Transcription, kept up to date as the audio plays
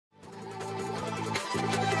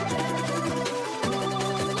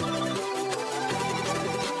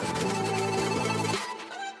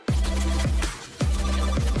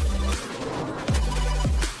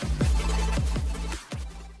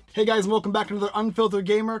Hey guys, and welcome back to another Unfiltered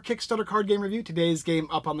Gamer Kickstarter card game review. Today's game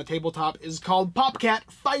up on the tabletop is called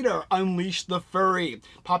Popcat Fighter, Unleash the Furry.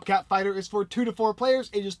 Popcat Fighter is for 2 to 4 players,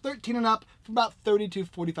 ages 13 and up, for about 30 to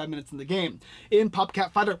 45 minutes in the game. In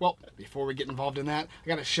Popcat Fighter, well, before we get involved in that, I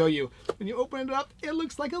gotta show you. When you open it up, it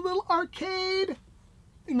looks like a little arcade.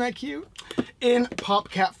 Isn't that cute? In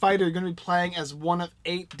Popcat Fighter, you're going to be playing as one of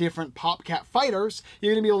 8 different Popcat fighters.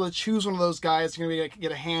 You're going to be able to choose one of those guys. You're going to be able to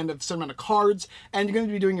get a hand of a certain amount of cards, and you're going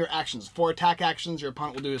to be doing your actions. 4 attack actions. Your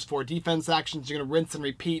opponent will do his 4 defense actions. You're going to rinse and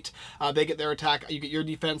repeat. They get their attack. You get your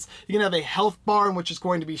defense. You're going to have a health bar, in which is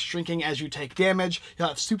going to be shrinking as you take damage. You'll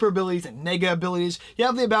have super abilities and mega abilities. You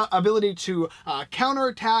have the ability to counter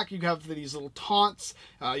attack. You have these little taunts.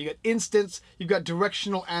 You got instants. You've got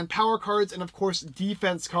directional and power cards, and of course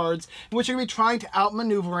defense cards, in which you're going to be trying to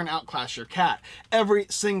outmaneuver and outclass your cat. Every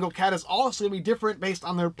single cat is also going to be different based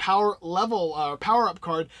on their power level, power-up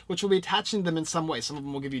card, which will be attaching them in some way. Some of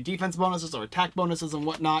them will give you defense bonuses or attack bonuses and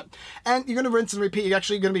whatnot. And you're going to rinse and repeat. You're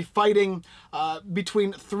actually going to be fighting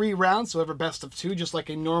between 3 rounds, so ever best of 2, just like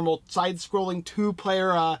a normal side-scrolling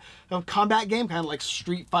 2-player combat game, kind of like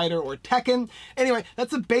Street Fighter or Tekken. Anyway,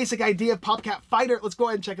 that's the basic idea of Popcat Fighter. Let's go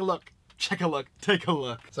ahead and take a look. Take a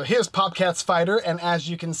look. So here's Popcat's Fighter, and as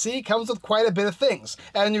you can see, comes with quite a bit of things.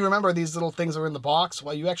 And you remember these little things are in the box.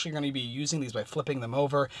 Well, you actually are going to be using these by flipping them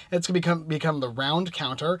over. It's going to become the round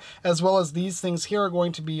counter, as well as these things here are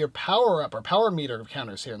going to be your power-up or power meter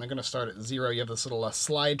counters here, and they're going to start at 0. You have this little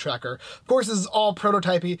slide tracker. Of course, this is all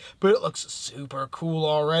prototypey, but it looks super cool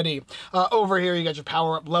already. Over here, you got your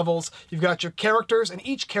power-up levels. You've got your characters, and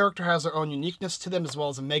each character has their own uniqueness to them, as well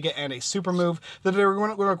as a mega and a super move that are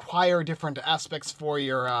going to require different aspects for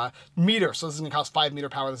your meter. So this is going to cost 5 meter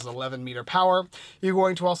power. This is 11 meter power. You're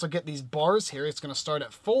going to also get these bars here. It's going to start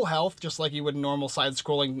at full health, just like you would normal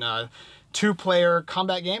side-scrolling 2-player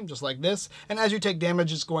combat game, just like this. And as you take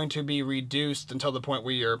damage, it's going to be reduced until the point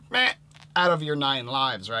where you're out of your 9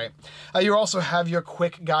 lives, right? You also have your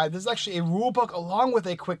quick guide. This is actually a rule book along with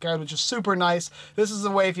a quick guide, which is super nice. This is a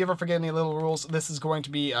way, if you ever forget any little rules, this is going to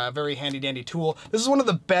be a very handy-dandy tool. This is one of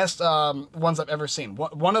the best ones I've ever seen.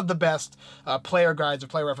 One of the best player guides or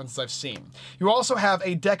player references I've seen. You also have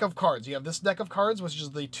a deck of cards. You have this deck of cards, which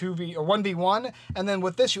is the 2v or 1v1, and then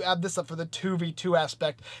with this, you add this up for the 2v2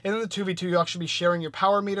 aspect. And in the 2v2, you'll actually be sharing your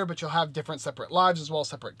power meter, but you'll have different separate lives as well as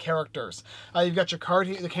separate characters. You've got your card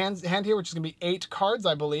here, the hand here, which is going to be 8 cards,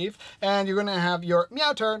 I believe, and you're going to have your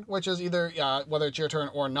meow turn, which is either whether it's your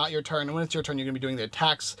turn or not your turn, and when it's your turn, you're going to be doing the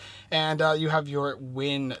attacks, and you have your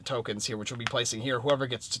win tokens here, which we'll be placing here. Whoever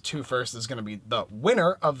gets to 2 first is going to be the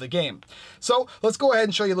winner of the game. So let's go ahead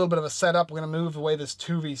and show you a little bit of a setup. We're going to move away this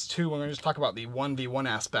 2v2. We're going to just talk about the 1v1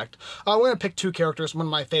 aspect. We're going to pick 2 characters. One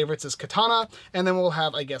of my favorites is Katana, and then we'll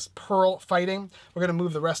have, I guess, Pearl fighting. We're going to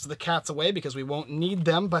move the rest of the cats away because we won't need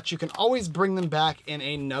them, but you can always bring them back in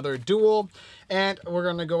another duel. And we're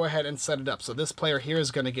going to go ahead and set it up. So this player here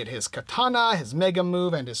is going to get his katana, his mega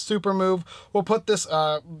move, and his super move. We'll put this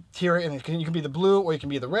here, and you can be the blue or you can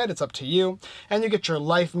be the red. It's up to you. And you get your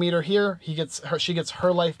life meter here. She gets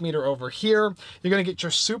her life meter over here. You're going to get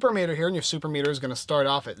your super meter here, and your super meter is going to start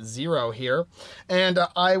off at 0 here. And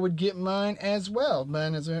I would get mine as well.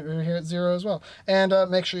 Mine is here at 0 as well. And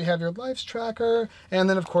make sure you have your lives tracker, and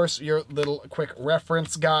then of course your little quick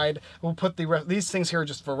reference guide. We'll put these things here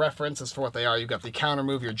just for reference as for what they are. You've got the counter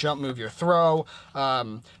move, your jump move, your throw.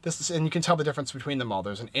 And you can tell the difference between them all.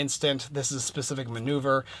 There's an instant. This is a specific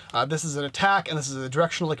maneuver. This is an attack, and this is a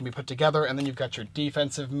directional that can be put together. And then you've got your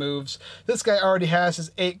defensive moves. This guy already has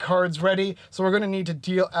his 8 cards ready, so we're going to need to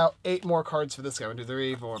deal out 8 more cards for this guy. 1, 2,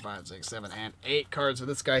 3, 4, 5, 6, 7, and 8 cards for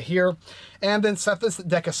this guy here. And then set this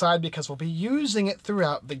deck aside because we'll be using it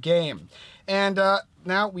throughout the game. And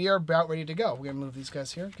now we are about ready to go. We're going to move these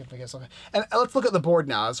guys here. And let's look at the board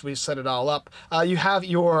now as we set it all up. You have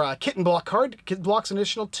your kitten block card. Kitten blocks an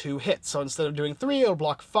additional 2 hits. So instead of doing 3, it'll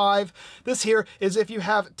block 5. This here is if you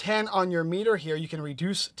have 10 on your meter here, you can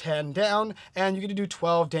reduce 10 down, and you get to do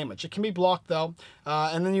 12 damage. It can be blocked though.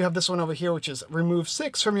 And then you have this one over here, which is remove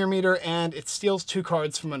 6 from your meter, and it steals 2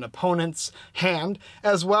 cards from an opponent's hand,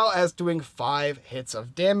 as well as doing 5 hits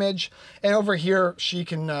of damage. And over here, she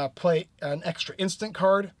can play an extra instant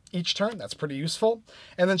card each turn. That's pretty useful.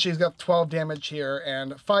 And then she's got 12 damage here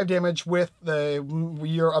and 5 damage with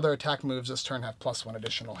your other attack moves this turn have +1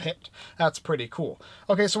 additional hit. That's pretty cool.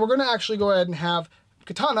 Okay, so we're going to actually go ahead and have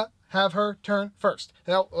Katana have her turn first.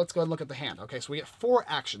 Now, let's go ahead and look at the hand. Okay, so we get 4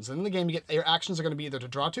 actions. And in the game, you get your actions are going to be either to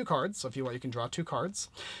draw 2 cards. So if you want, you can draw 2 cards.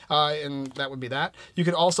 And that would be that. You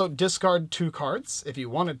could also discard 2 cards if you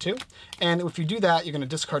wanted to. And if you do that, you're going to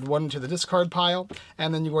discard 1 into the discard pile.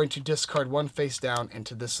 And then you're going to discard 1 face down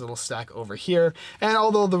into this little stack over here. And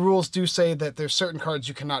although the rules do say that there's certain cards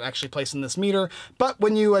you cannot actually place in this meter, but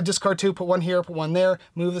when you discard 2, put 1 here, put 1 there,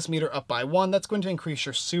 move this meter up by 1, that's going to increase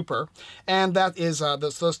your super. And that is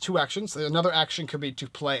those 2 actions. Another action could be to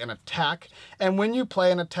play an attack. And when you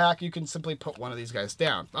play an attack, you can simply put one of these guys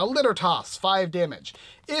down. A litter toss, 5 damage.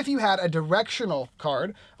 If you had a directional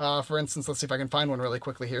card, for instance, let's see if I can find one really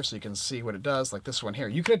quickly here so you can see what it does, like this one here.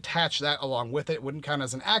 You could attach that along with it. It wouldn't count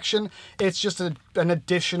as an action. It's just an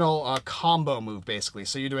additional combo move, basically.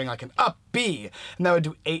 So you're doing like an up B, and that would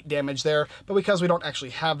do 8 damage there. But because we don't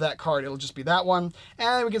actually have that card, it'll just be that one.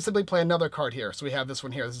 And we can simply play another card here. So we have this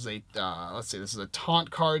one here. This is a, let's see, this is a taunt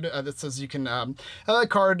card that says you can, another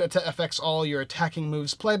card affects all your attacking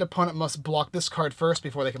moves played. Opponent must block this card first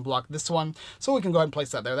before they can block this one. So we can go ahead and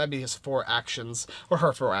place that there. That'd be his 4 actions, or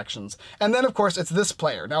her 4 actions. And then, of course, it's this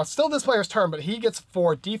player. Now, it's still this player's turn, but he gets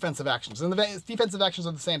 4 defensive actions. And the defensive actions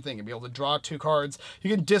are the same thing. You'll be able to draw 2 cards.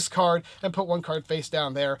 You can discard and put 1 card face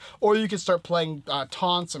down there. Or you can start playing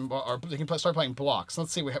taunts, or you can start playing blocks.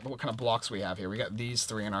 Let's see what kind of blocks we have here. We got these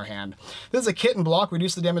 3 in our hand. This is a kitten block.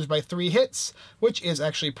 Reduce the damage by 3 hits, which is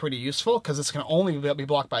actually pretty useful because this can only be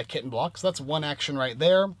blocked by a kitten block. So that's 1 action right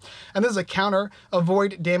there. And this is a counter.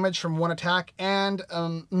 Avoid damage from 1 attack and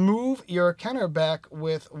move your counter back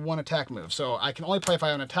with 1 attack move. So I can only play if I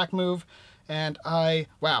have an attack move. And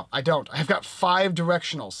wow, I don't. I've got 5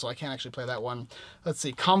 directionals, so I can't actually play that one. Let's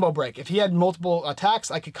see, combo break. If he had multiple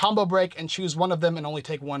attacks, I could combo break and choose one of them and only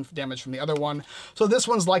take 1 damage from the other one. So this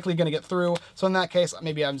one's likely going to get through. So in that case,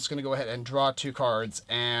 maybe I'm just going to go ahead and draw 2 cards,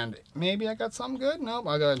 and maybe I got something good. Nope,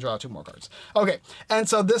 I'll go ahead and draw 2 more cards. Okay, and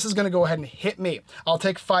so this is going to go ahead and hit me. I'll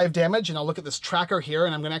take 5 damage, and I'll look at this tracker here,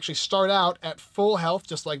 and I'm going to actually start out at full health,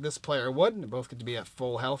 just like this player would. And they both get to be at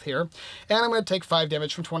full health here. And I'm going to take 5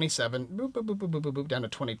 damage from 27. Boop, boop, boop, boop, boop, boop, boop, down to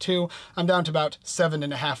 22. I'm down to about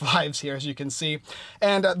 7.5 lives here, as you can see.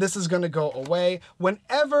 And this is going to go away.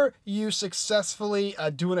 Whenever you successfully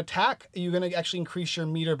do an attack, you're going to actually increase your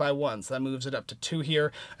meter by 1. So that moves it up to 2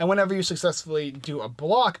 here. And whenever you successfully do a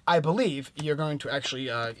block, I believe you're going to actually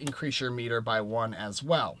increase your meter by 1 as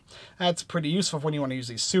well. That's pretty useful when you want to use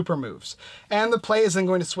these super moves. And the play is then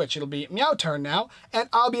going to switch. It'll be Meow turn now, and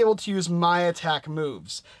I'll be able to use my attack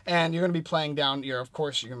moves. And you're going to be playing down your, of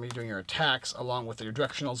course, you're going to be doing your attacks along with your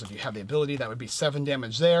directionals if you have the ability. That would be 7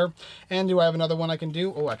 damage there. And do I have another one I can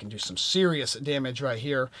do? Oh, I can do some serious damage right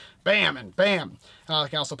here. Bam and bam. I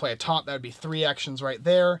can also play a taunt. That would be 3 actions right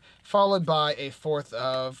there, followed by a 4th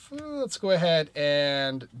of, let's go ahead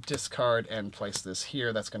and discard and place this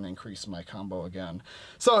here. That's going to increase my combo again.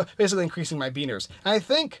 So basically increasing my beaners. And I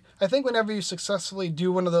think whenever you successfully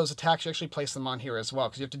do one of those attacks, you actually place them on here as well,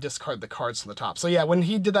 because you have to discard the cards from the top. So yeah, when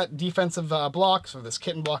he did that defensive block, so this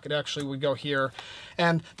kitten block, it actually would go here,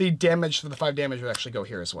 and the damage for the 5 damage would actually go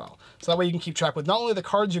here as well. So that way you can keep track with not only the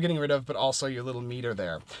cards you're getting rid of, but also your little meter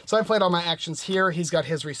there. So I played all my actions here. He's got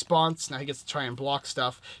his response. Now he gets to try and block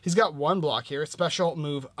stuff. He's got 1 block here. Special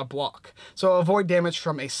move, a block. So avoid damage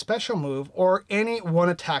from a special move or any 1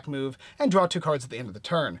 attack move and draw 2 cards at the end of the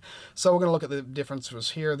turn. So we're going to look at the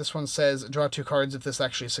differences here. This one says draw 2 cards if this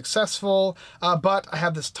actually is successful, but I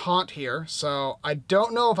have this taunt here. So I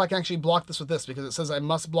don't know if I can actually block this with this, because it says I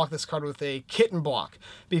must block this card with a kitten block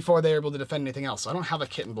before they're able to defend anything else. So I don't have a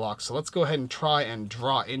kitten block. So let's go ahead and try and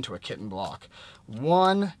draw into a kitten block.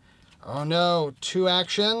 1. Oh no, 2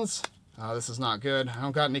 actions. Oh, this is not good. I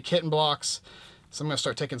don't got any kitten blocks, so I'm going to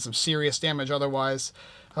start taking some serious damage otherwise.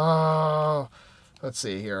 Oh, let's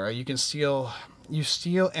see here. You can steal. You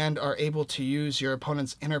steal and are able to use your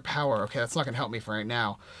opponent's inner power. Okay, that's not going to help me for right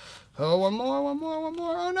now. Oh, one more.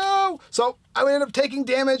 Oh no! So I'm going to end up taking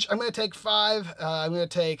damage. I'm going to take 5. I'm going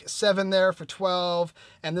to take 7 there for 12.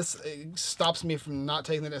 And this stops me from not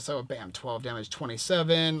taking it. So bam, 12 damage,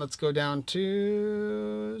 27. Let's go down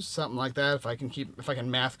to something like that if I can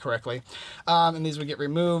math correctly. And these would get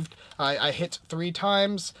removed. I hit 3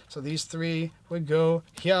 times. So these 3 would go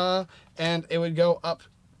here, and it would go up,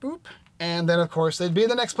 boop. And then, of course, it'd be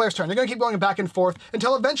the next player's turn. They're going to keep going back and forth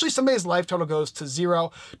until eventually somebody's life total goes to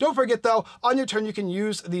 0. Don't forget, though, on your turn, you can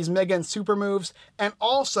use these mega and super moves. And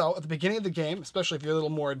also, at the beginning of the game, especially if you're a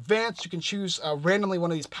little more advanced, you can choose randomly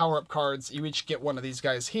one of these power-up cards. You each get one of these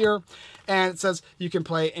guys here. And it says you can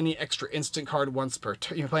play any extra instant card once per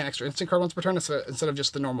turn. You can play an extra instant card once per turn instead of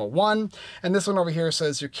just the normal 1. And this one over here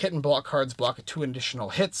says your kitten block cards block 2 additional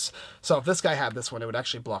hits. So if this guy had this one, it would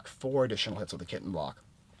actually block 4 additional hits with a kitten block.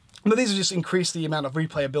 But these just increase the amount of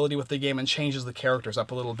replayability with the game and changes the characters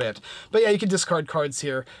up a little bit. But yeah, you can discard cards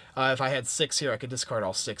here. If I had 6 here, I could discard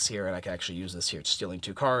all 6 here, and I could actually use this here, stealing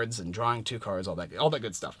 2 cards and drawing 2 cards, all that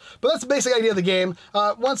good stuff. But that's the basic idea of the game.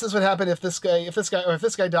 Once this would happen, if this guy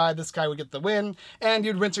died, this guy would get the win, and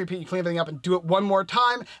you'd rinse and repeat, you clean everything up and do it one more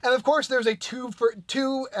time. And of course, there's a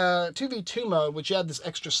 2v2 mode, which you add this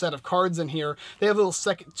extra set of cards in here. They have little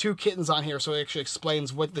 2 kittens on here, so it actually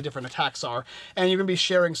explains what the different attacks are, and you're gonna be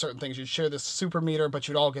sharing certain things. You'd share this super meter, but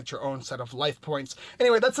you'd all get your own set of life points.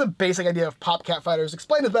 Anyway, that's the basic idea of Popcat Fighters.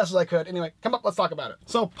 Explained as best as I could. Anyway, come up, let's talk about it.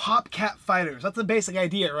 So Popcat Fighters, that's the basic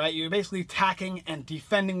idea, right? You're basically attacking and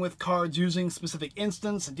defending with cards using specific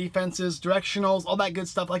instants, defenses, directionals, all that good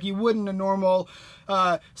stuff like you would in a normal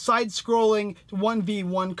side-scrolling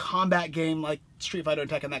 1v1 combat game like Street Fighter,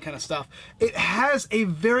 Tekken, that kind of stuff. It has a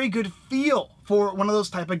very good feel for one of those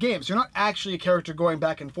type of games. You're not actually a character going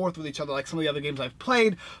back and forth with each other like some of the other games I've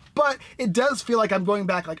played, but it does feel like I'm going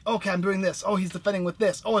back like, okay, I'm doing this. Oh, he's defending with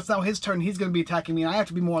this. Oh, it's now his turn. He's going to be attacking me, and I have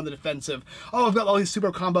to be more on the defensive. Oh, I've got all these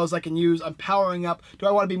super combos I can use. I'm powering up. Do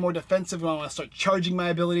I want to be more defensive? Do I want to start charging my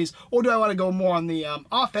abilities? Or do I want to go more on the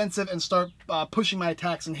offensive and start pushing my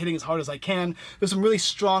attacks and hitting as hard as I can? There's some really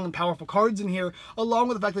strong and powerful cards in here, along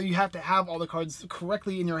with the fact that you have to have all the cards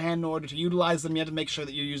correctly in your hand in order to utilize them. You have to make sure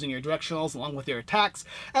that you're using your directionals along with your attacks,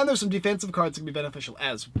 and there's some defensive cards that can be beneficial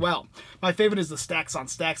as well. My favorite is the stacks on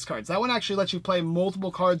stacks cards. That one actually lets you play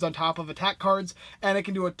multiple cards on top of attack cards, and it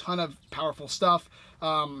can do a ton of powerful stuff.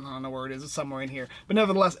 I don't know where it is. It's somewhere in here. But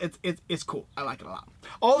nevertheless, it's cool. I like it a lot.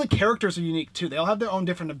 All the characters are unique too. They all have their own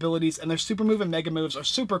different abilities, and their super move and mega moves are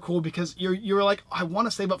super cool because you're like, oh, I want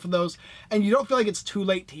to save up for those, and you don't feel like it's too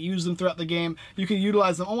late to use them throughout the game. You can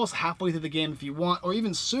utilize them almost halfway through the game if you want, or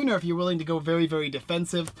even sooner if you're willing to go very, very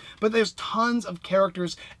defensive. But there's tons of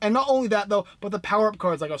characters, and not only that though, but the power-up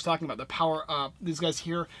cards like I was talking about, these guys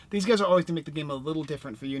here, these guys are always going to make the game a little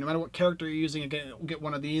different for you. No matter what character you're using, you'll get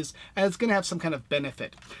one of these, and it's going to have some kind of benefit.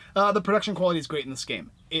 The production quality is great in this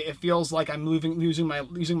game. It feels like I'm using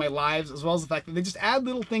my lives, as well as the fact that they just add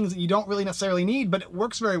little things that you don't really necessarily need, but it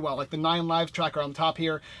works very well, like the 9 lives tracker on the top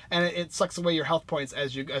here, and it sucks away your health points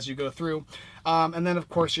as you go through. And then of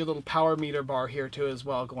course your little power meter bar here too as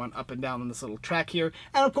well, going up and down on this little track here.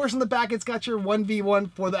 And of course in the back it's got your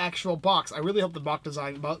 1v1 for the actual box. I really hope the box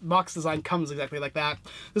design comes exactly like that.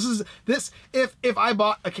 If I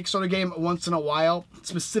bought a Kickstarter game once in a while,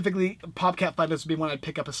 specifically Popcat Fighters would be one I'd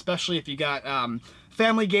pick up, especially if you got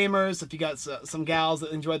family gamers, if you got some gals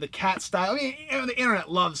that enjoy the cat style. I mean, the internet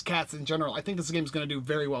loves cats in general. I think this game is going to do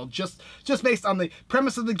very well, just based on the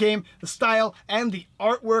premise of the game, the style, and the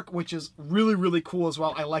artwork, which is really, really cool as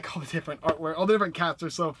well. I like all the different artwork. All the different cats are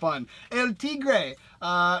so fun. El Tigre,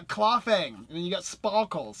 Clawfang, and then you got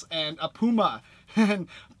Sparkles, and a Puma, and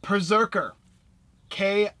Berserker.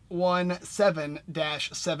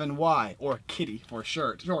 K17-7Y, or Kitty for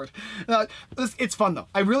short. It's fun though.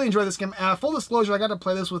 I really enjoy this game. Full disclosure, I got to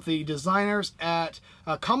play this with the designers at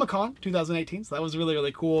Comic-Con 2018, so that was really,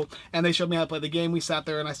 really cool. And they showed me how to play the game. We sat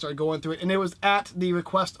there and I started going through it, and it was at the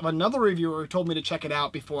request of another reviewer who told me to check it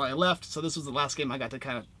out before I left. So this was the last game I got to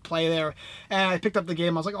kind of play there. And I picked up the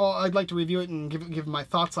game. I was like, oh, I'd like to review it and give my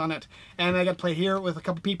thoughts on it. And I got to play here with a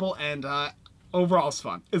couple people, and overall, it's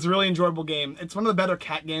fun. It's a really enjoyable game. It's one of the better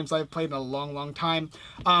cat games I've played in a long, long time.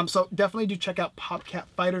 So definitely do check out Popcat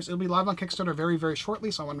Fighters. It'll be live on Kickstarter very, very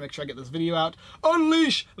shortly, so I want to make sure I get this video out.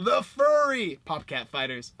 Unleash the furry Popcat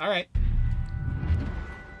Fighters. All right.